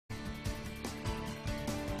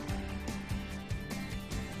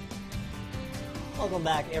Welcome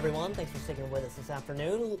back, everyone. Thanks for sticking with us this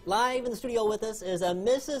afternoon. Live in the studio with us is a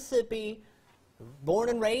Mississippi born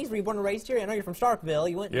and raised. Were you born and raised here? I know you're from Starkville.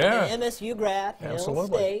 You went to MSU grad, Hail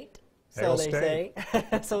State. So they say.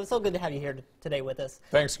 So it's so good to have you here today with us.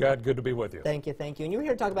 Thanks, Scott. Good to be with you. Thank you, thank you. And you're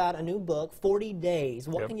here to talk about a new book, 40 Days.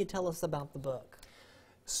 What can you tell us about the book?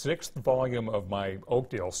 Sixth volume of my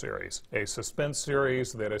Oakdale series, a suspense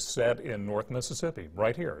series that is set in North Mississippi,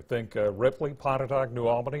 right here. Think Ripley, Pontotoc, New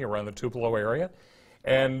Albany, around the Tupelo area.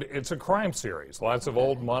 And it's a crime series. Lots of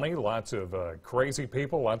old money, lots of crazy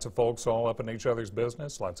people, lots of folks all up in each other's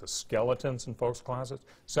business, lots of skeletons in folks' closets.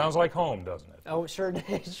 Sounds like home, doesn't it? Oh, it sure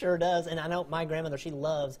does. And I know my grandmother, she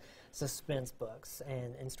loves suspense books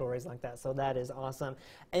and stories like that. So that is awesome.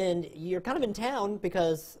 And you're kind of in town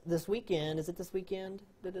because this weekend, is it this weekend?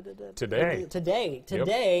 Today.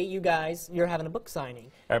 Today, you guys, you're having a book signing.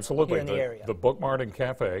 Absolutely. Here in the area. The Book Mart and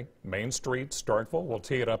Cafe, Main Street, Starkville. We'll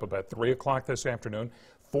tee it up about 3 o'clock this afternoon.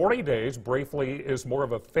 40 Days, briefly, is more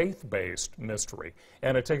of a faith-based mystery,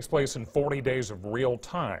 and it takes place in 40 days of real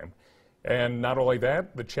time. And not only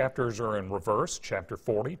that, the chapters are in reverse, chapter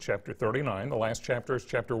 40, chapter 39. The last chapter is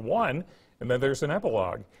chapter 1, and then there's an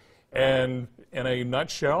epilogue. And in a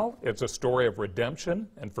nutshell, it's a story of redemption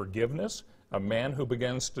and forgiveness, a man who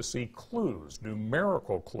begins to see clues,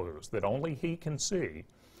 numerical clues that only he can see.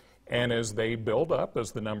 And as they build up,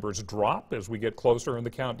 as the numbers drop, as we get closer in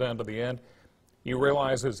the countdown to the end, he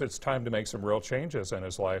realizes it's time to make some real changes in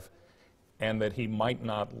his life, and that he might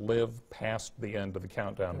not live past the end of the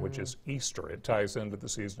countdown, which is Easter. It ties into the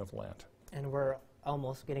season of Lent. And we're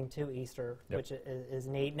almost getting to Easter, which is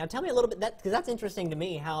neat. Now tell me a little bit, because that's interesting to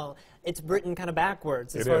me, how it's written kind of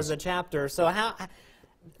backwards as far as the chapter. So how,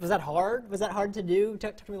 was that hard? Was that hard to do?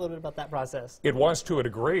 Talk to me a little bit about that process. It was to a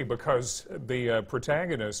degree, because the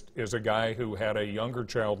protagonist is a guy who had a younger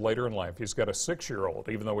child later in life. He's got a 6-year-old,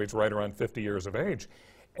 even though he's right around 50 years of age.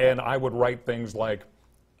 And I would write things like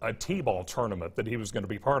a t-ball tournament that he was going to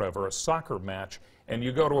be part of, or a soccer match, and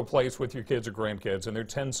you go to a place with your kids or grandkids, and there are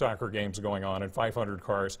 10 soccer games going on and 500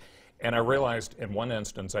 cars, and I realized in one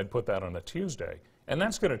instance I'd put that on a Tuesday, and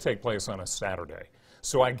that's going to take place on a Saturday.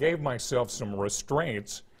 So I gave myself some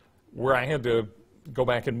restraints where I had to go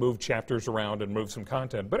back and move chapters around and move some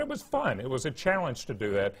content, but it was fun. It was a challenge to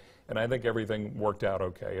do that, and I think everything worked out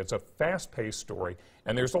okay. It's a fast-paced story,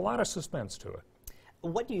 and there's a lot of suspense to it.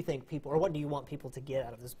 What do you think people, or what do you want people to get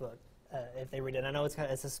out of this book if they read it? I know it's kind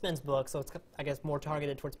of a suspense book, so it's, I guess, more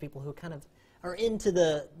targeted towards people who kind of are into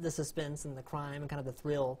the suspense and the crime and kind of the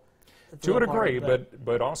thrill. To a degree,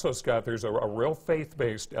 but also, Scott, there's a real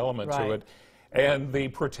faith-based element to it. And the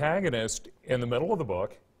protagonist, in the middle of the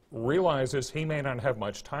book, realizes he may not have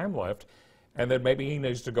much time left, and that maybe he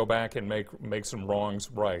needs to go back and make some wrongs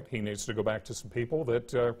right. He needs to go back to some people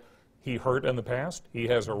that he hurt in the past. He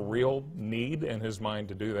has a real need in his mind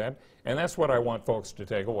to do that, and that's what I want folks to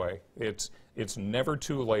take away. It's never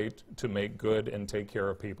too late to make good and take care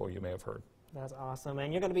of people you may have hurt. That's awesome.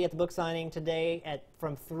 And you're going to be at the book signing today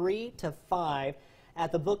from 3 to 5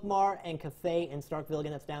 at the Book Mart and Cafe in Starkville.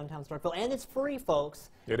 Again, that's downtown Starkville, and it's free, folks.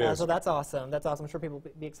 It is. So that's awesome. That's awesome. I'm sure people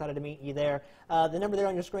will be excited to meet you there. The number there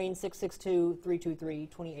on your screen,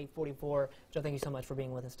 662-323-2844. Joe, thank you so much for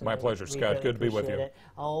being with us today. My pleasure, Scott. Good to be with you.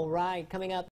 All right, coming up.